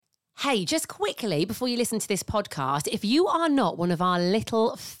Hey, just quickly before you listen to this podcast, if you are not one of our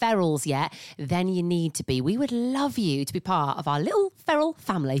little ferals yet, then you need to be. We would love you to be part of our little feral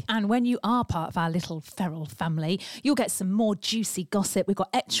family. And when you are part of our little feral family, you'll get some more juicy gossip. We've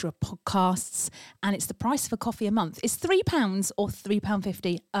got extra podcasts, and it's the price of a coffee a month. It's £3 or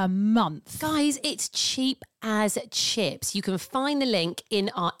 £3.50 a month. Guys, it's cheap as chips. You can find the link in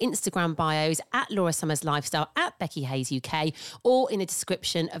our Instagram bios at Laura Summers Lifestyle, at Becky Hayes UK, or in the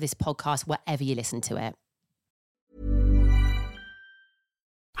description of this podcast, wherever you listen to it.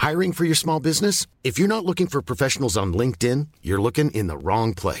 Hiring for your small business? If you're not looking for professionals on LinkedIn, you're looking in the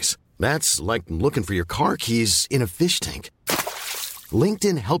wrong place. That's like looking for your car keys in a fish tank.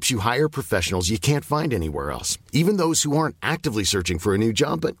 LinkedIn helps you hire professionals you can't find anywhere else, even those who aren't actively searching for a new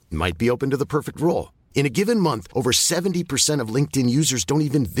job but might be open to the perfect role. In a given month, over 70% of LinkedIn users don't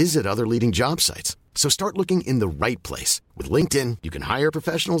even visit other leading job sites. So start looking in the right place. With LinkedIn, you can hire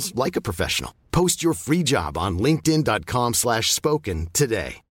professionals like a professional. Post your free job on linkedin.com/spoken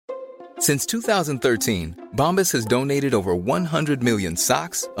today. Since 2013, Bombas has donated over 100 million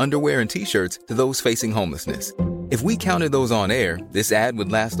socks, underwear, and T-shirts to those facing homelessness. If we counted those on air, this ad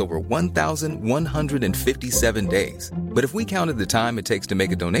would last over 1,157 days. But if we counted the time it takes to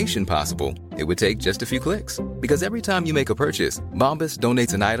make a donation possible, it would take just a few clicks. Because every time you make a purchase, Bombas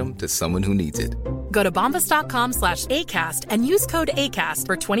donates an item to someone who needs it. Go to bombas.com/ACAST and use code ACAST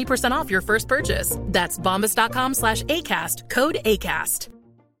for 20% off your first purchase. That's bombas.com/ACAST, code ACAST.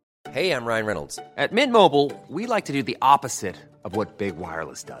 Hey, I'm Ryan Reynolds. At Mint Mobile, we like to do the opposite of what Big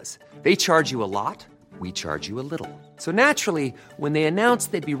Wireless does. They charge you a lot, we charge you a little. So naturally, when they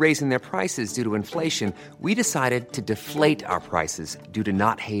announced they'd be raising their prices due to inflation, we decided to deflate our prices due to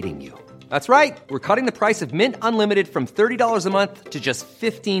not hating you. That's right. We're cutting the price of Mint Unlimited from $30 a month to just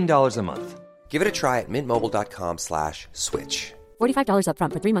 $15 a month. Give it a try at mintmobile.com/switch. $45 up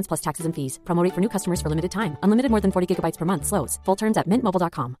front for 3 months plus taxes and fees. Promo rate for new customers for limited time. Unlimited more than 40 gigabytes per month. Slows full terms at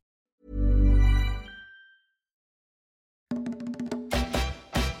mintmobile.com.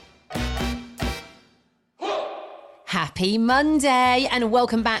 Happy Monday and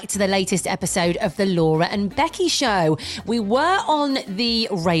welcome back to the latest episode of the Laura and Becky Show. We were on the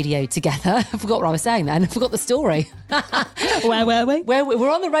radio together. I forgot what I was saying then. I forgot the story. Where were we?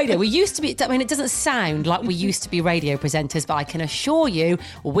 We're on the radio. We used to be, I mean, it doesn't sound like we used to be radio presenters, but I can assure you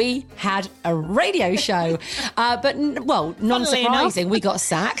we had a radio show. Non-surprising, we got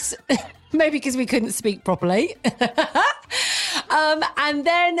sacked. Maybe because we couldn't speak properly. And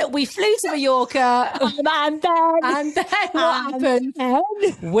then we flew to Mallorca. And then what happened?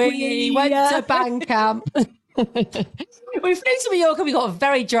 We went to Bandcamp. We flew to Mallorca, we got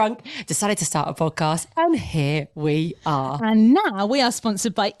very drunk, decided to start a podcast, and here we are. And now we are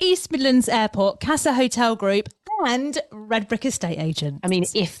sponsored by East Midlands Airport, Casa Hotel Group, and Red Brick Estate Agents. I mean,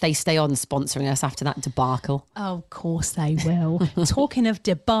 if they stay on sponsoring us after that debacle. Oh, of course they will. Talking of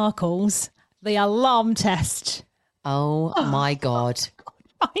debacles, the alarm test. Oh my God.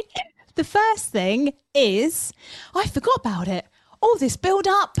 The first thing is, I forgot about it. All this build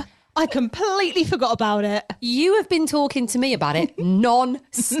up, I completely forgot about it. You have been talking to me about it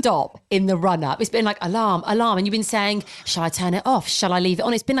non-stop in the run-up. It's been like alarm, alarm. And you've been saying, shall I turn it off? Shall I leave it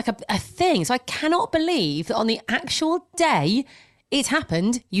on? It's been like a thing. So I cannot believe that on the actual day it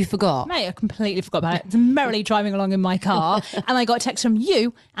happened, you forgot. Mate, I completely forgot about it. I was merrily driving along in my car and I got a text from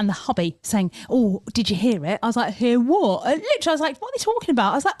you and the hubby saying, oh, did you hear it? I was like, hear what? And literally, I was like, what are they talking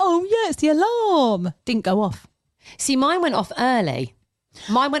about? I was like, oh, yeah, it's the alarm. Didn't go off. See, mine went off early.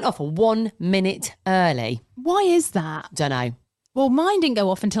 Mine went off 1 minute early. Why is that? Don't know. Well, mine didn't go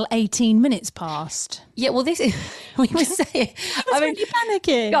off until 18 minutes past. Yeah, well, this is, we were saying, I mean,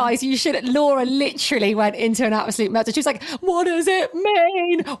 panicking. Guys, you should, Laura literally went into an absolute meltdown. She was like, what does it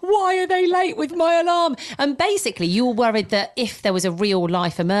mean? Why are they late with my alarm? And basically, you were worried that if there was a real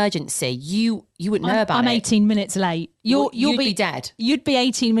life emergency, you wouldn't know about it. I'm 18 minutes late. You'll be dead. You'd be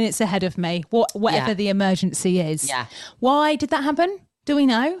 18 minutes ahead of me, whatever the emergency is. Yeah. Why did that happen? Do we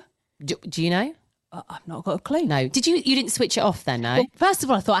know? Do you know? I've not got a clue. No. Did you didn't switch it off then, no? Well, first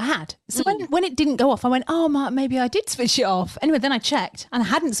of all, I thought I had. So when it didn't go off, I went, oh, maybe I did switch it off. Anyway, then I checked and I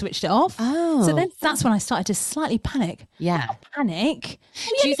hadn't switched it off. Oh. So then that's when I started to slightly panic. Yeah. Not panic.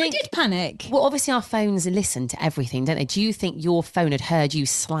 Do you think I did panic? Well, obviously our phones listen to everything, don't they? Do you think your phone had heard you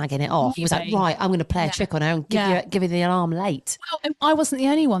slagging it off? He was like, right, I'm going to play a trick on her and give you the alarm late. Well, I wasn't the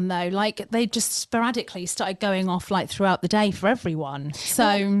only one though. Like they just sporadically started going off like throughout the day for everyone. So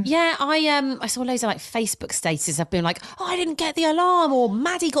I saw loads loads of like Facebook statuses have been like, oh, I didn't get the alarm, or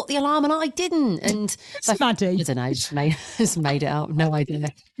Maddie got the alarm and I didn't. And so Maddie? I don't know, just made it up. No idea.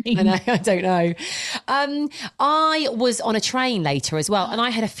 I don't know. I was on a train later as well, and I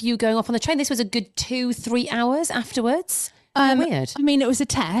had a few going off on the train. This was a good 2-3 hours afterwards. Weird. I mean, it was a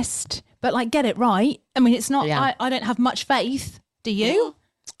test, but like, get it right. I mean, it's not. Yeah. I don't have much faith. Do you?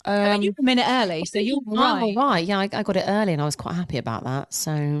 I mean, you're a minute early, so you're right. Right. Yeah, I got it early, and I was quite happy about that.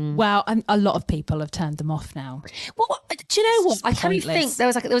 So, Well, and a lot of people have turned them off now. well, do you know what? I kind of Pointless.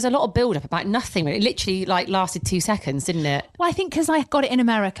 think there was a lot of build up about nothing. It literally like lasted 2 seconds, didn't it? Well, I think because I got it in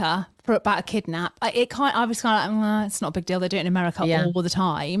America for about a kidnap, I was kind of like, well, it's not a big deal. They do it in America all the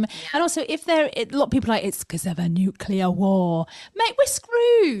time. And also, if a lot of people are like, it's because of a nuclear war. Mate, we're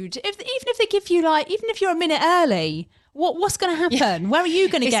screwed. Even if they give you even if you're a minute early, what's going to happen? Where are you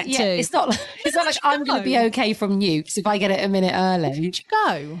going to get to? It's not like I'm going to be okay from nukes if I get it a minute early. Where'd you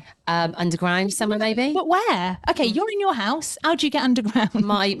go? Underground somewhere maybe. But where? Okay, you're in your house. How do you get underground?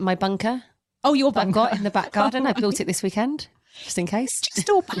 My bunker. Oh, your I've bunker. got in the back garden. I built it this weekend, just in case. Just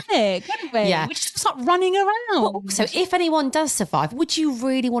all panic, wouldn't we? Yeah. We just start running around. So if anyone does survive, would you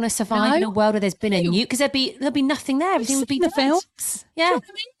really want to survive in a world where there's been a nuke? Because there'll be nothing there. Everything would be the dead. films. Yeah. Do you know what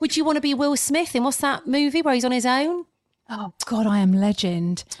I mean? Would you want to be Will Smith in what's that movie where he's on his own? Oh God, I Am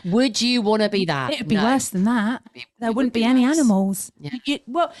Legend. Would you want to be that? It would be No. worse than that. There wouldn't be any animals.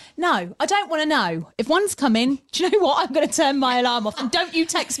 Well, no, I don't want to know. If one's coming, do you know what? I'm going to turn my alarm off. And don't you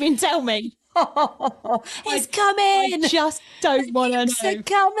text me and tell me. It's coming. I just don't want to know. It's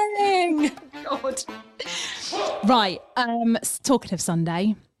coming. God. Right. Talking of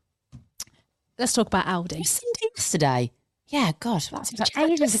Sunday, let's talk about Aldi. Sunday yesterday. Yeah, God, that seems like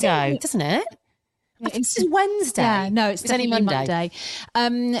ages ago, doesn't it? I think this is Wednesday. Yeah, no, it's only definitely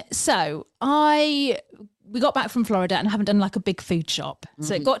Monday. So we got back from Florida and haven't done like a big food shop.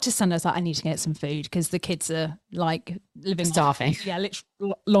 So it got to Sunday, I was like, I need to get some food because the kids are like living Starving. Yeah,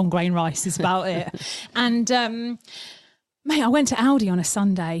 literally long grain rice is about it. And mate, I went to Aldi on a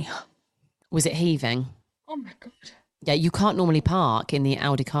Sunday. Was it heaving? Oh my God. Yeah, you can't normally park in the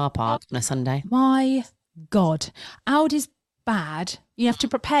Audi car park on a Sunday. My God. Aldi's bad. You have to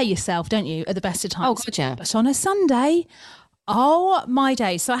prepare yourself, don't you, at the best of times. Oh, God, yeah. But on a Sunday, oh my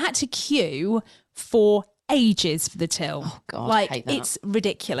days. So I had to queue for ages for the till. Oh, God, I like, hate that. it's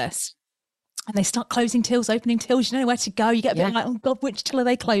ridiculous. And they start closing tills, opening tills. You don't know where to go. You get a bit like, oh God, which till are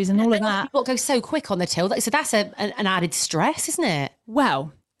they closing? All of that. People go so quick on the till. So that's an added stress, isn't it?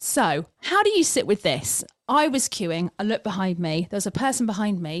 Well, so how do you sit with this? I was queuing. I looked behind me. There was a person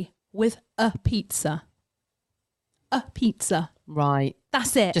behind me with a pizza. A pizza. Right.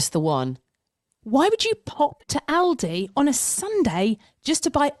 That's it. Just the one. Why would you pop to Aldi on a Sunday just to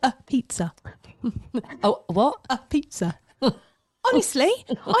buy a pizza? Oh, what? A pizza. Honestly,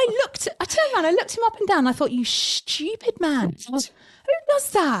 I turned around, I looked him up and down. I thought, you stupid man. Who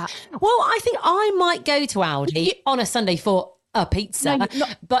does that? Well, I think I might go to Aldi on a Sunday for a pizza. No,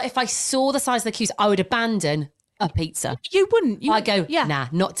 not- but if I saw the size of the queues, I would abandon a pizza. You wouldn't. I go, nah,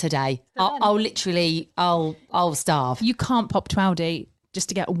 not today. I'll starve. You can't pop to Aldi just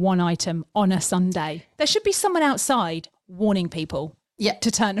to get one item on a Sunday. There should be someone outside warning people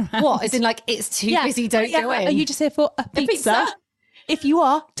to turn around. What? As in, like, it's too busy, don't go in? Are you just here for a pizza? If you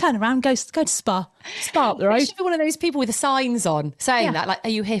are, turn around, go to Spa. Spa up the You road. should be one of those people with the signs on saying that, like, are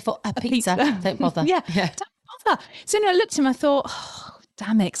you here for a pizza? Don't bother. Yeah. Don't bother. So I looked at him, I thought, oh,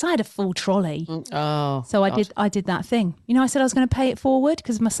 damn it, because I had a full trolley. Oh. So I did that thing. You know, I said I was going to pay it forward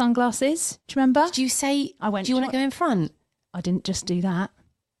because of my sunglasses. Do you remember? Did you say, I went, do you want to go in front? I didn't just do that.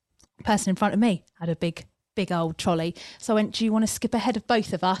 The person in front of me had a big old trolley. So I went, do you want to skip ahead of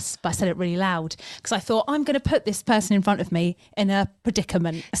both of us? But I said it really loud because I thought, I'm going to put this person in front of me in a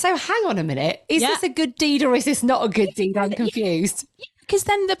predicament. So hang on a minute. Is this a good deed or is this not a good deed? I'm confused. Because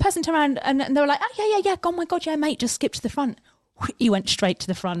then the person turned around and they were like, oh, yeah. Oh, my God, yeah, mate, just skip to the front. He went straight to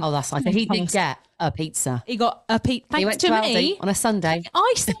the front. Oh, that's nice. He did get a pizza. He got a pizza. Thanks He went to to me. Aldi on a Sunday.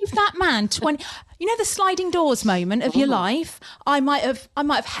 I saved that man 20. You know the sliding doors moment of your life? I might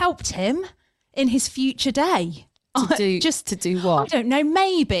have helped him in his future day. To do what? I don't know.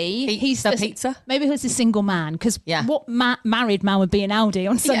 Maybe he's the pizza. Maybe he was a single man because what married man would be in Aldi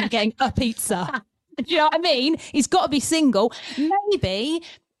on Sunday getting a pizza? Do you know what I mean? He's got to be single. Maybe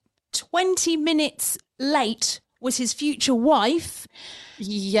 20 minutes late was his future wife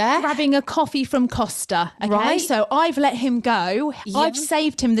Yeah. grabbing a coffee from Costa. Okay, Right. so I've let him go. Yeah. I've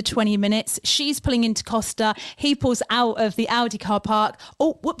saved him the 20 minutes. She's pulling into Costa. He pulls out of the Audi car park.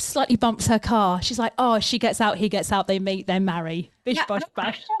 Oh, whoops, slightly bumps her car. She's like, oh, she gets out, he gets out, they meet, they marry. Bish, bosh,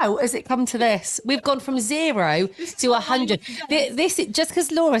 bash. How has it come to this? We've gone from 0 to 100. This just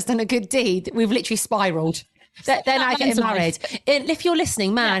because Laura's done a good deed, we've literally spiraled. They're now getting married. And if you're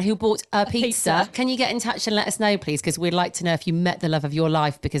listening, man, who bought a pizza, can you get in touch and let us know, please? Because we'd like to know if you met the love of your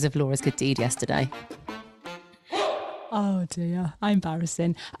life because of Laura's good deed yesterday. Oh dear, how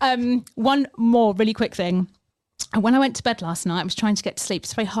embarrassing. One more really quick thing. When I went to bed last night, I was trying to get to sleep.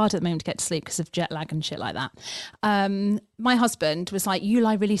 It's very hard at the moment to get to sleep because of jet lag and shit like that. My husband was like, you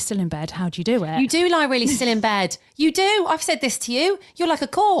lie really still in bed. How do you do it? You do lie really still in bed. You do. I've said this to you. You're like a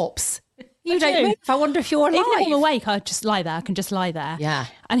corpse. You don't move. I wonder if you're alive. Even if I'm awake, I just lie there. I can just lie there. Yeah.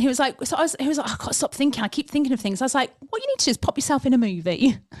 And he was like, he was like, I can't stop thinking. I keep thinking of things. I was like, what you need to do is pop yourself in a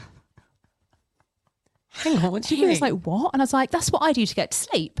movie. Hang on, what do you He mean? was like, what? And I was like, that's what I do to get to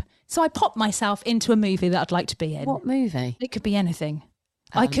sleep. So I popped myself into a movie that I'd like to be in. What movie? It could be anything.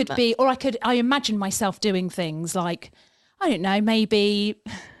 I imagine myself doing things like, I don't know, maybe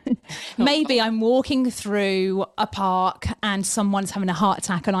I'm walking through a park and someone's having a heart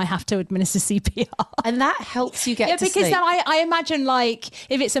attack and I have to administer CPR. And that helps you get to because sleep. then I imagine, like,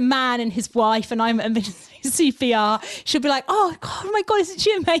 if it's a man and his wife and I'm administering CPR, she'll be like, oh my God, isn't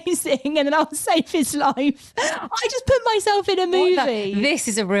she amazing? And then I'll save his life. I just put myself in a movie. This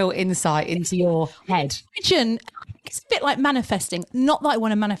is a real insight into your head. Imagine, it's a bit like manifesting. Not that I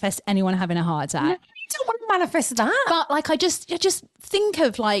want to manifest anyone having a heart attack. You don't want to manifest that. But like, I just think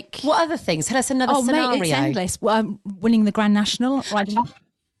of like, What other things? Tell us another scenario. mate, it's endless. Winning the Grand National, right?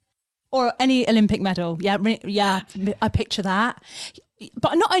 Or any Olympic medal. Yeah, I picture that.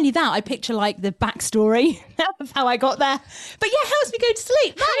 But not only that, I picture like the backstory of how I got there. But yeah, how else we go to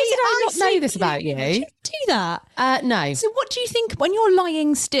sleep? How did I not know this about you? Do that. No. So what do you think when you're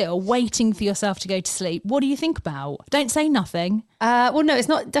lying still, waiting for yourself to go to sleep? What do you think about? Don't say nothing. Well, no, it's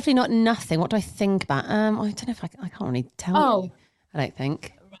definitely not nothing. What do I think about? I don't know if I can't really tell you. I don't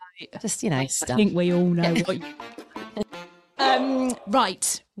think. Right. Just, stuff. I think we all know what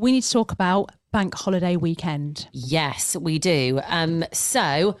right. We need to talk about bank holiday weekend. Yes, we do.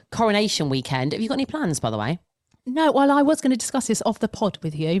 So, coronation weekend. Have you got any plans, by the way? No, well, I was going to discuss this off the pod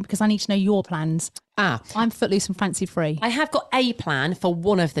with you because I need to know your plans. I'm footloose and fancy free. I have got a plan for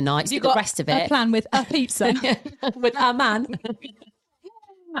one of the nights. You've but got the rest of it. a plan with a pizza. With a man.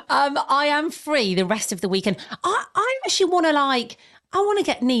 I am free the rest of the weekend. I actually want to I want to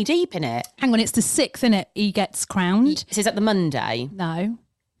get knee deep in it. Hang on, it's the 6th, isn't it? He gets crowned. So is that the Monday? No,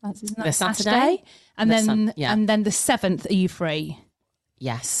 isn't that The Saturday? And The then yeah. and then the 7th, are you free?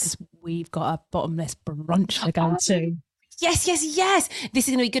 Yes. We've got a bottomless brunch to go to. Yes. This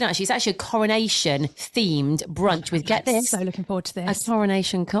is going to be good, actually. It's actually a coronation themed brunch with, get this, So looking forward to a this.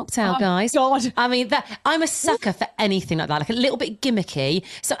 coronation cocktail, guys. God. I mean, I'm a sucker for anything like that, like a little bit gimmicky.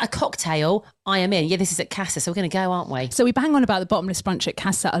 So a cocktail, I am in. Yeah, this is at Casa, so we're going to go, aren't we? So we bang on about the bottomless brunch at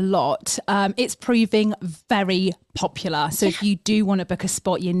Casa a lot. It's proving very popular. So if you do want to book a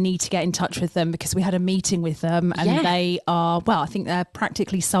spot, you need to get in touch with them because we had a meeting with them and they are, I think they're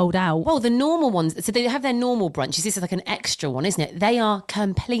practically sold out. Well, the normal ones, so they have their normal brunches. This is like an extra one, isn't it? They are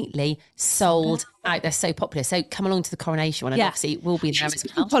completely sold out. They're so popular. So come along to the coronation one and obviously we'll be there as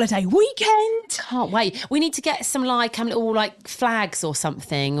well. Holiday weekend. Can't wait. We need to get some little like flags or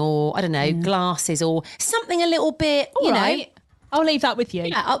something, or I don't know, glasses or something a little bit, All right. I'll leave that with you.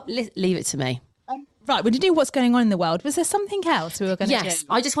 Yeah, leave it to me. Right, we're to do what's going on in the world. Was there something else we were going to do? Yes,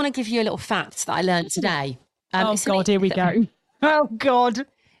 I just want to give you a little fact that I learned today. Oh, God, here we go. Oh, God.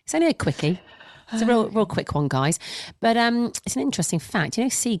 It's only a quickie. It's a real quick one, guys. But it's an interesting fact. You know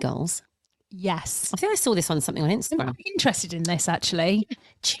seagulls? Yes. I think I saw this on something on Instagram. I'm interested in this, actually.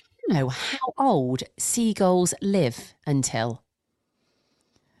 Do you know how old seagulls live until?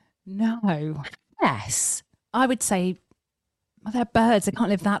 No. Yes. I would say, they're birds. They can't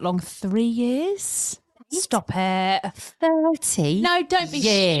live that long. 3 years? Stop it. 30 No, don't be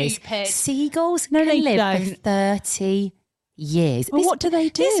years. stupid. Seagulls No, can they live for don't. 30 years. Well, what do they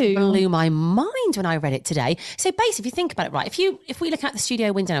do? This blew my mind when I read it today. So basically, if you think about it, right, if we look out the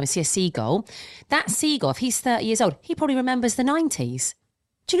studio window and see a seagull, that seagull, if he's 30 years old, he probably remembers the 90s.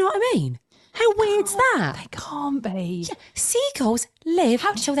 Do you know what I mean? How weird's that? They can't be. Yeah, seagulls live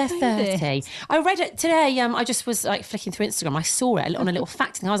until they're you know 30. I read it today. I just was like flicking through Instagram. I saw it on a little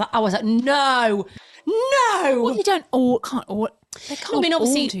fact thing. I was like, no. Well, they don't all, can't all, they can't I mean,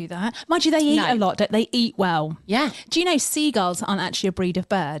 obviously- all do that. Mind you, they eat No. a lot. They eat well. Yeah. Do you know seagulls aren't actually a breed of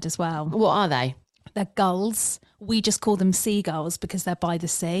bird as well? What are they? They're gulls, We just call them seagulls because they're by the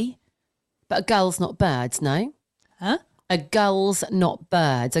sea. But a gull's not birds, no? Huh? A gull's not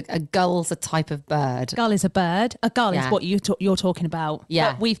birds. A gull's a type of bird. Gull is a bird. A gull Yeah. is what you're talking about.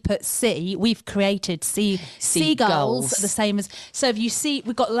 Yeah. But we've put sea. We've created seagulls. The same as. So if you see,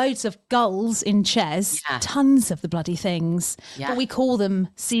 we've got loads of gulls in Ches. Yeah. Tons of the bloody things. Yeah. But we call them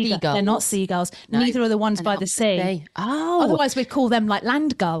seagulls. They're Seagulls. not seagulls. No. Neither are the ones And by not the sea. Oh. Otherwise, we'd call them like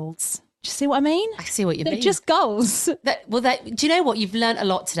land gulls. Do you see what I mean? I see what you They're mean. just gulls. Do you know what? You've learnt a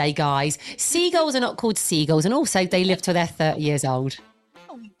lot today, guys. Seagulls are not called seagulls, and also they live till they're 30 years old.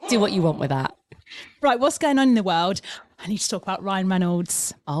 Do what you want with that. Right, what's going on in the world? I need to talk about Ryan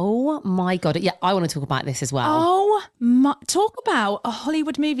Reynolds. Oh my God. Yeah, I want to talk about this as well. Oh, talk about a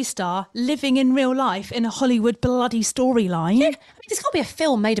Hollywood movie star living in real life in a Hollywood bloody storyline. Yeah, I mean, there's got to be a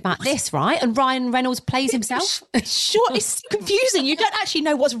film made about this, right? And Ryan Reynolds plays himself. Sure, it's confusing. You don't actually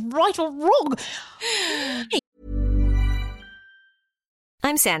know what's right or wrong.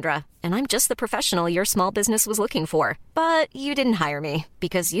 I'm Sandra, and I'm just the professional your small business was looking for. But you didn't hire me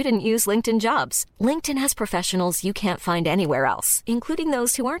because you didn't use LinkedIn Jobs. LinkedIn has professionals you can't find anywhere else, including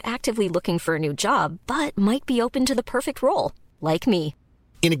those who aren't actively looking for a new job, but might be open to the perfect role, like me.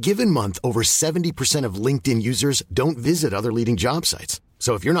 In a given month, over 70% of LinkedIn users don't visit other leading job sites.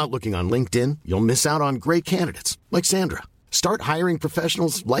 So if you're not looking on LinkedIn, you'll miss out on great candidates like Sandra. Start hiring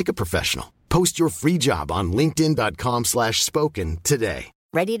professionals like a professional. Post your free job on linkedin.com/spoken today.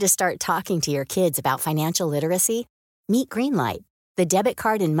 Ready to start talking to your kids about financial literacy? Meet Greenlight, the debit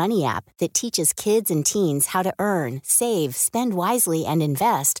card and money app that teaches kids and teens how to earn, save, spend wisely, and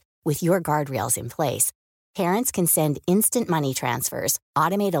invest with your guardrails in place. Parents can send instant money transfers,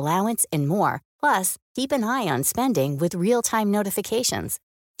 automate allowance, and more. Plus, keep an eye on spending with real-time notifications.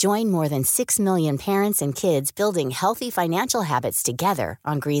 Join more than 6 million parents and kids building healthy financial habits together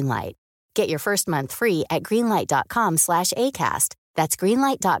on Greenlight. Get your first month free at greenlight.com/ACAST. That's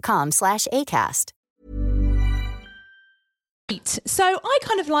greenlight.com/ACAST. So I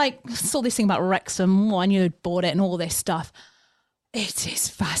kind of saw this thing about Wrexham. I knew I'd bought it and all this stuff. It is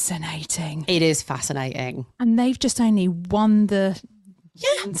fascinating. It is fascinating. And they've just only won the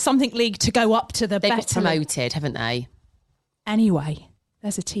something league to go up to the They've got better league. promoted, haven't they? Anyway,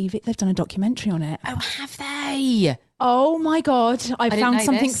 there's a TV. They've done a documentary on it. Oh, have they? Oh my God. I didn't found know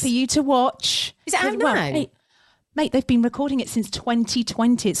something this. for you to watch. Is it out now? Mate, they've been recording it since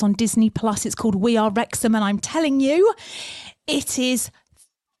 2020. It's on Disney Plus. It's called We Are Wrexham. And I'm telling you, it is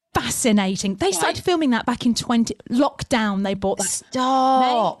fascinating. They started filming that back in lockdown. They bought that.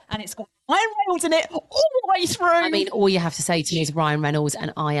 Stop. Mate, and it's got Ryan Reynolds in it all the way through. I mean, all you have to say to me is Ryan Reynolds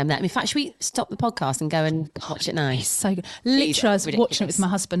and I am there. In fact, should we stop the podcast and go and watch it now? He's so good. Literally, I was watching it with my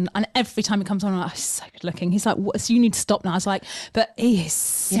husband, and every time he comes on, I'm like, oh, he's so good looking. He's like, what? So you need to stop now. I was like, but he is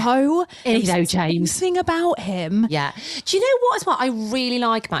so. James. Thing about him. Yeah. Do you know what as well I really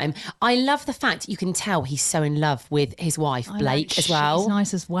like about him? I love the fact you can tell he's so in love with his wife, Blake, as well. She's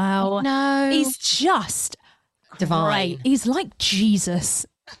nice as well. No. He's just divine. great. He's like Jesus.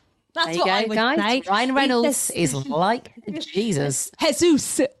 That's what I would say. Ryan Reynolds is like Jesus.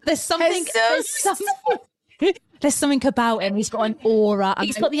 Jesus. There's something about him. He's got an aura.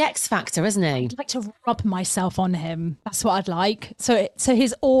 He's got the X factor, hasn't he? I'd like to rub myself on him. That's what I'd like. So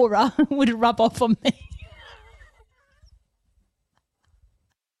his aura would rub off on me.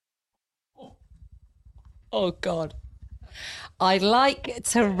 Oh, God. I'd like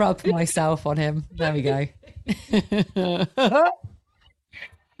to rub myself on him. There we go.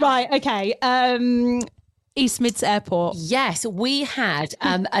 Right, okay. East Mids Airport. Yes, we had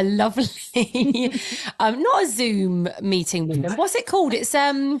a lovely, not a Zoom meeting with them. What's it called? It's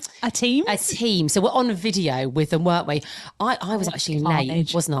a team. A team. So we're on video with them, weren't we? I was actually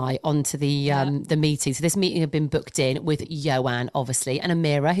late, wasn't I, onto the meeting. So this meeting had been booked in with Joanne, obviously, and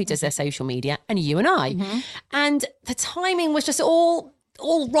Amira, who does their social media, and you and I. Mm-hmm. And the timing was just all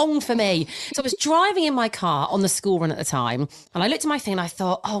wrong for me. So I was driving in my car on the school run at the time, and I looked at my thing and I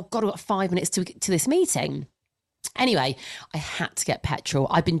thought, oh God, I've got 5 minutes to this meeting. Anyway, I had to get petrol.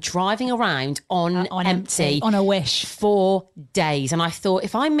 I've been driving around on empty on a wish for days, and I thought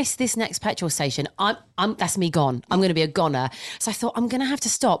if I miss this next petrol station, that's me gone. I'm going to be a goner. So I thought I'm going to have to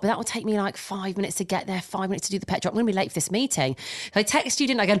stop, but that will take me like 5 minutes to get there, 5 minutes to do the petrol. I'm going to be late for this meeting. So I texted you,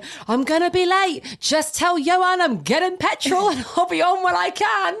 didn't I? Going, I'm going to be late. Just tell Joanne I'm getting petrol, and I'll be on when I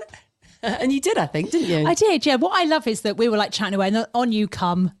can. And you did, I think, didn't you? I did, yeah. What I love is that we were like chatting away and on you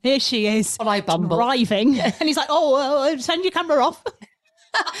come. Here she is. On I bumble. Driving. And he's like, send your camera off.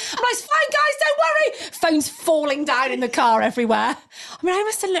 I'm like, it's fine, guys, don't worry. Phones falling down in the car everywhere. I mean, I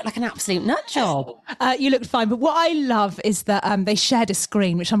must have looked like an absolute nut job. You looked fine, but what I love is that they shared a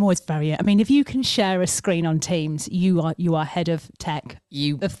screen, which I'm always very. I mean, if you can share a screen on Teams, you are head of tech.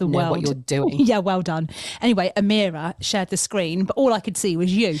 Of the know world. what you're doing. Yeah, well done. Anyway, Amira shared the screen, but all I could see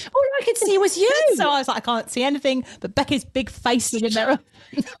was you. All I could see was you. So I was like, I can't see anything but Becky's big face in the mirror.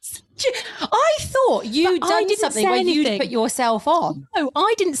 I thought you'd done something where you'd put yourself on. No,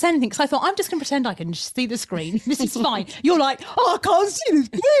 I didn't say anything because I thought I'm just going to pretend I can just see the screen. This is fine. You're like, I can't see the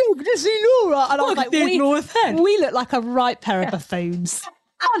screen. I can just see Laura. And I was like, we look like a right pair of buffoons.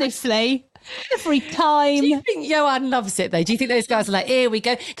 Honestly. Every time. Do you think Johan loves it though? Do you think those guys are like, here we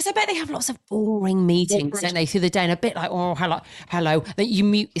go? Because I bet they have lots of boring meetings, don't they, through the day, and a bit like, oh, hello. Then you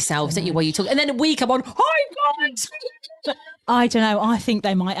mute yourselves, don't you, while you talk, and then we come on, hi guys. I don't know. I think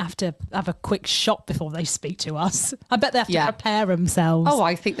they might have to have a quick shot before they speak to us. I bet they have to prepare themselves. Oh,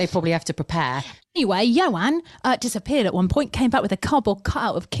 I think they probably have to prepare. Anyway, Johan disappeared at one point, came back with a cardboard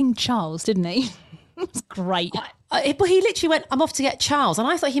cutout of King Charles, didn't he? It was great. But he literally went, I'm off to get Charles. And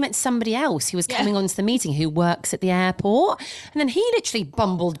I thought he meant somebody else who was coming on to the meeting who works at the airport. And then he literally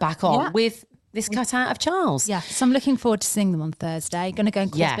bumbled back on with this cutout of Charles. Yeah, so I'm looking forward to seeing them on Thursday. Going to go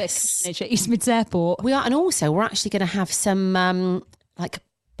and cause a bit of carnage at East Mids Airport. We are, and also we're actually going to have some like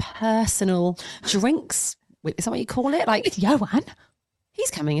personal drinks. Is that what you call it? Like Johan? He's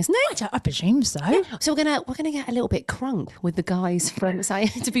coming, isn't he? I presume so. Yeah. So we're gonna get a little bit crunk with the guys from.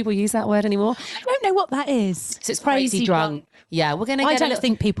 Do people use that word anymore? I don't know what that is. So it's crazy drunk. Yeah, we're gonna. I don't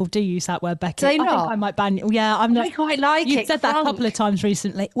think people do use that word, Becky. Do they not? I think I might ban you. Yeah, I'm not. I quite like it. You've said that a couple of times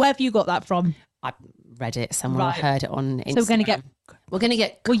recently. Where have you got that from? I read it somewhere. I heard it on Instagram. So we're going to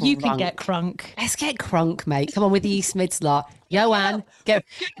get. Well, you can get crunk. Let's get crunk, mate. Come on with the East Mids lot. Johan, got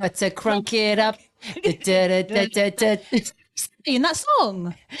to crunk it up. In that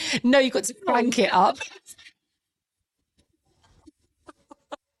song? No, you've got to crank it up.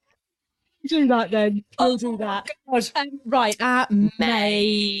 Do that then. I'll do that. Right,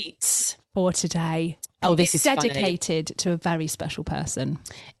 mate for today. Oh, this is dedicated to a very special person.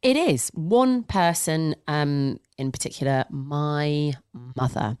 It is. One person in particular, my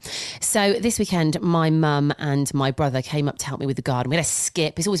mother. So this weekend, my mum and my brother came up to help me with the garden. We had a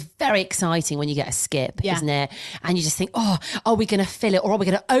skip. It's always very exciting when you get a skip, isn't it? And you just think, oh, are we going to fill it or are we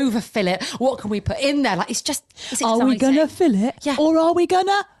going to overfill it? What can we put in there? Like, it's exciting. Are we going to fill it? Yeah. Or are we going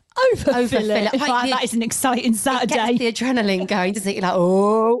to overfill it? Like that is an exciting Saturday. It gets the adrenaline going, doesn't it? You're like,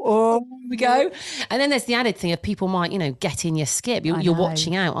 oh, here we go. And then there's the added thing of people might, get in your skip. You're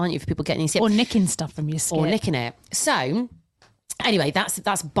watching out, aren't you, for people getting in your skip. Or nicking stuff from your skip. Or nicking it. So anyway, that's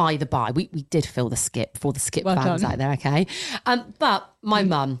by the by. We did fill the skip for the skip fans out there, okay? But my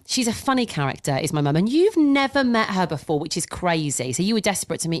mum, she's a funny character, is my mum. And you've never met her before, which is crazy. So you were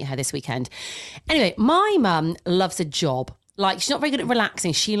desperate to meet her this weekend. Anyway, my mum loves a job. Like, she's not very good at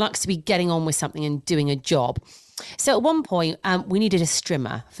relaxing. She likes to be getting on with something and doing a job. So at one point, we needed a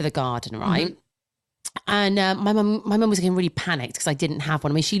strimmer for the garden, right? Mm-hmm. And my mum was getting really panicked because I didn't have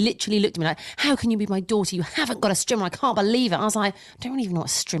one. I mean, she literally looked at me like, how can you be my daughter? You haven't got a strimmer. I can't believe it. I was like, I don't even know what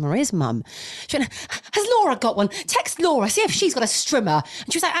a strimmer is, mum. She went, has Laura got one? Text Laura, see if she's got a strimmer.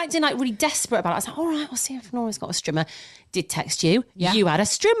 And she was like acting like really desperate about it. I was like, all right, I'll see if Laura's got a strimmer. Did text you. Yeah. You had a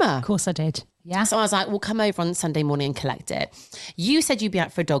strimmer. Of course I did. Yeah. So I was like, we'll come over on Sunday morning and collect it. You said you'd be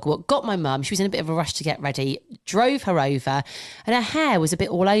out for a dog walk, got my mum. She was in a bit of a rush to get ready, drove her over, and her hair was a bit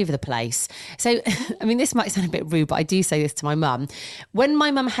all over the place. So, I mean, this might sound a bit rude, but I do say this to my mum. When my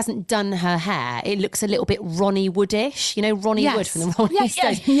mum hasn't done her hair, it looks a little bit Ronnie Woodish. You know, Ronnie Wood from the Ronnie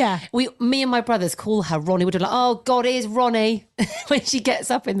Stones. Yeah. Me and my brothers call her Ronnie Wood. We're like, oh, God, it is Ronnie when she gets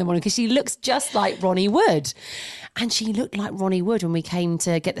up in the morning because she looks just like Ronnie Wood. And she looked like Ronnie Wood when we came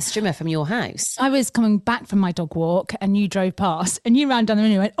to get the strimmer from your house. I was coming back from my dog walk and you drove past and you ran down the road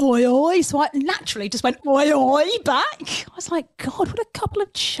and you went, oi, oi. So I naturally just went, oi, oi, back. I was like, God, what a couple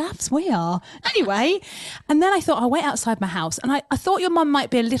of chaps we are. Anyway, and then I thought, I'll wait outside my house. And I thought your mum might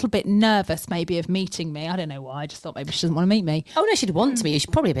be a little bit nervous maybe of meeting me. I don't know why. I just thought maybe she doesn't want to meet me. Oh, no, she'd want to meet you. She's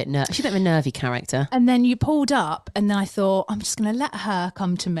probably a bit nervous. She's a bit of a nervy character. And then you pulled up and then I thought, I'm just going to let her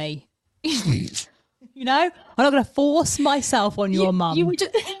come to me. You know, I'm not going to force myself on your mum. You were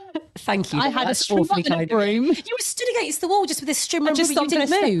just... Thank you. I had a strimmer and a broom. You were stood against the wall just with a strimmer and you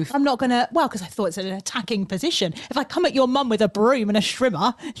didn't move. I'm not going to, because I thought it's an attacking position. If I come at your mum with a broom and a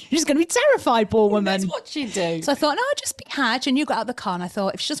strimmer, she's going to be terrified, poor woman. That's what you do. So I thought, no, I'll just be Hadge. And you got out of the car and I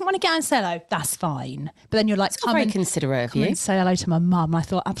thought, if she doesn't want to get on say hello, that's fine. But then you're like, come very considerate of you. And say hello to my mum. I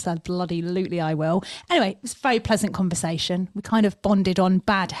thought, absolutely I will. Anyway, it was a very pleasant conversation. We kind of bonded on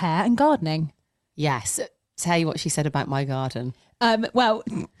bad hair and gardening. Yes. Tell you what she said about my garden. Well,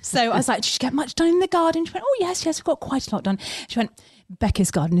 so I was like, did you get much done in the garden? She went, oh, yes, we've got quite a lot done. She went,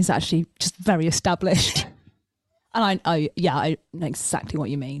 Becky's garden is actually just very established. And I know exactly what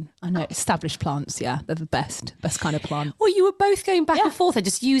you mean. I know established plants, they're the best kind of plant. Well, you were both going back and forth and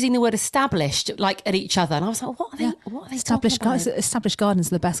just using the word established like at each other. And I was like, what are they established talking about? Established gardens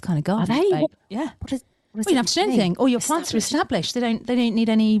are the best kind of gardens. Are they? Babe. Yeah. You don't have to do anything. All your plants are established. They don't need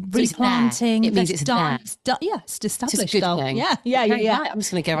any replanting. It means it's done. there. It's established. It's a good thing. Yeah. Right. I'm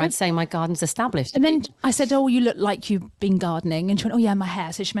just going to go around saying my garden's established. And then I said, oh, you look like you've been gardening. And she went, oh, yeah, my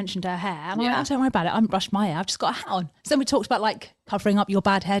hair. So she mentioned her hair. And I went, oh, don't worry about it. I haven't brushed my hair. I've just got a hat on. So then we talked about like covering up your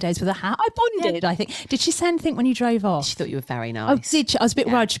bad hair days with a hat. I bonded, I think. Did she say anything when you drove off? She thought you were very nice. Oh, did she? I was a bit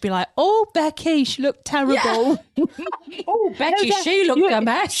worried. She'd be like, oh, Becky, she looked terrible. Yeah. Oh, Becky, she looked a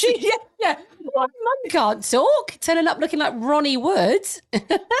mess. Yeah. Mum can't talk. Turning up looking like Ronnie Wood. She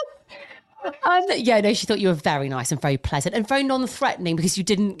thought you were very nice and very pleasant and very non-threatening because you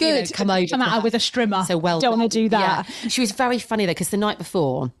didn't come over. Come at her with a strimmer. So well Don't want to do that. Yeah. She was very funny though because the night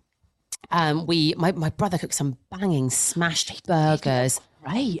before, my brother cooked some banging smashed burgers.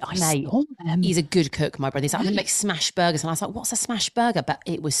 Right, I saw them. He's a good cook, my brother. He's like, I'm going to make smashed burgers. And I was like, what's a smashed burger? But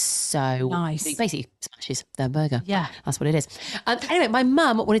it was so nice. He basically smashes their burger. Yeah. That's what it is. Anyway, my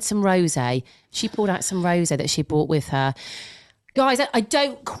mum wanted some rosé. She pulled out some rosé that she brought with her. Guys, I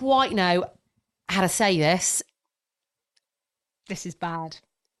don't quite know how to say this. This is bad.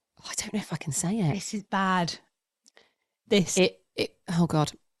 I don't know if I can say it. This is bad. Oh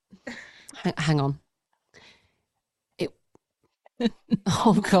God. Hang on.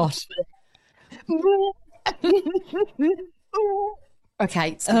 Oh God.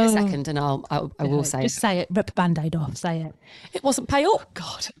 Okay, give me a second and I will say just say it. Rip a Band-Aid off. Say it. It wasn't pale. Oh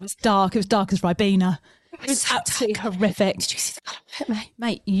God, it was dark. It was dark as Ribena. It was so absolutely horrific. Did you see the colour of it,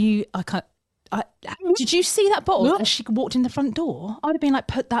 mate? Did you see that bottle as she walked in the front door? I'd have been like,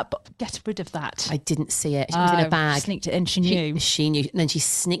 get rid of that. I didn't see it. She was in a bag. Sneaked it in. She knew. She knew. And then she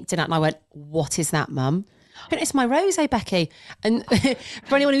sneaked it out and I went, what is that, Mum? It's my rosé, Becky. And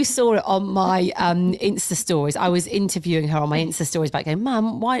for anyone who saw it on my Insta stories, I was interviewing her on my Insta stories back going,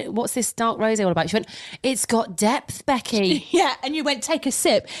 Mum, what's this dark rosé all about? She went, it's got depth, Becky. Yeah, and you went, take a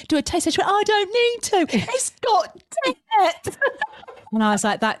sip, do a taste test. She went, I don't need to. It's got depth. And I was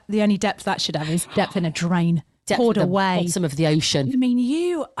like, the only depth that should have is depth in a drain. Poured away. Bottom of the ocean. I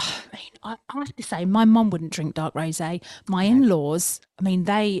mean, I have to say, my mum wouldn't drink dark rosé. My in-laws, I mean,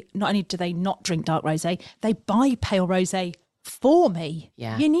 they not only do they not drink dark rosé, they buy pale rosé for me.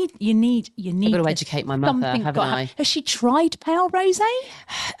 Yeah. You need. I've got to educate my mother, haven't I? Has she tried pale rosé?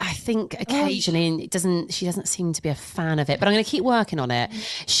 I think occasionally she doesn't seem to be a fan of it, but I'm going to keep working on it.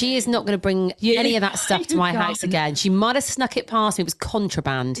 She is not going to bring any of that stuff to my house again. She might have snuck it past me. It was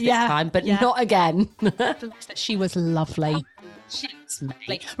contraband this time, but not again. She was lovely. She was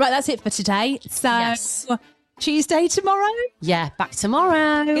lovely. Right, that's it for today. So Tuesday tomorrow? Yeah, back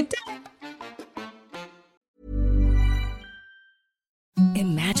tomorrow. Good day.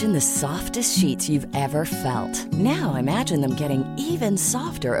 Imagine the softest sheets you've ever felt. Now imagine them getting even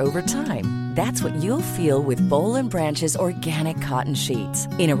softer over time. That's what you'll feel with Boll & Branch's organic cotton sheets.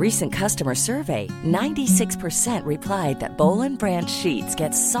 In a recent customer survey, 96% replied that Boll & Branch sheets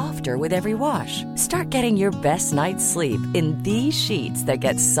get softer with every wash. Start getting your best night's sleep in these sheets that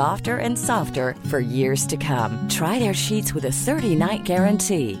get softer and softer for years to come. Try their sheets with a 30-night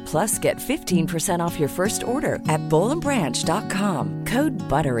guarantee. Plus, get 15% off your first order at bollandbranch.com. Code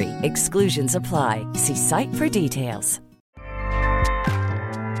BUTTERY. Exclusions apply. See site for details.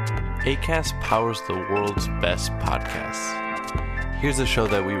 Acast powers the world's best podcasts. Here's a show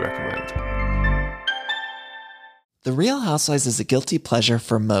that we recommend. The Real Housewives is a guilty pleasure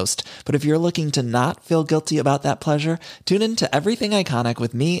for most, but if you're looking to not feel guilty about that pleasure, tune in to Everything Iconic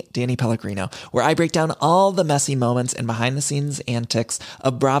with me, Danny Pellegrino, where I break down all the messy moments and behind-the-scenes antics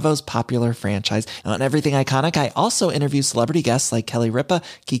of Bravo's popular franchise. And on Everything Iconic, I also interview celebrity guests like Kelly Ripa,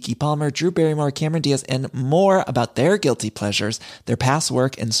 Keke Palmer, Drew Barrymore, Cameron Diaz, and more about their guilty pleasures, their past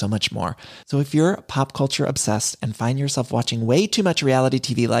work, and so much more. So if you're pop culture obsessed and find yourself watching way too much reality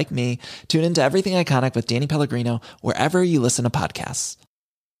TV like me, tune in to Everything Iconic with Danny Pellegrino, wherever you listen to podcasts.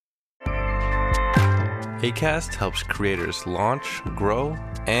 Acast helps creators launch, grow,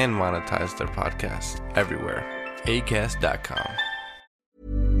 and monetize their podcasts everywhere. Acast.com.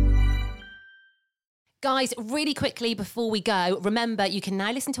 Guys, really quickly before we go, remember you can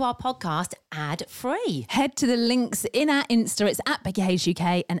now listen to our podcast ad-free. Head to the links in our Insta. It's at Becky Hayes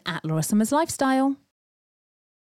UK and at Laura Summers Lifestyle.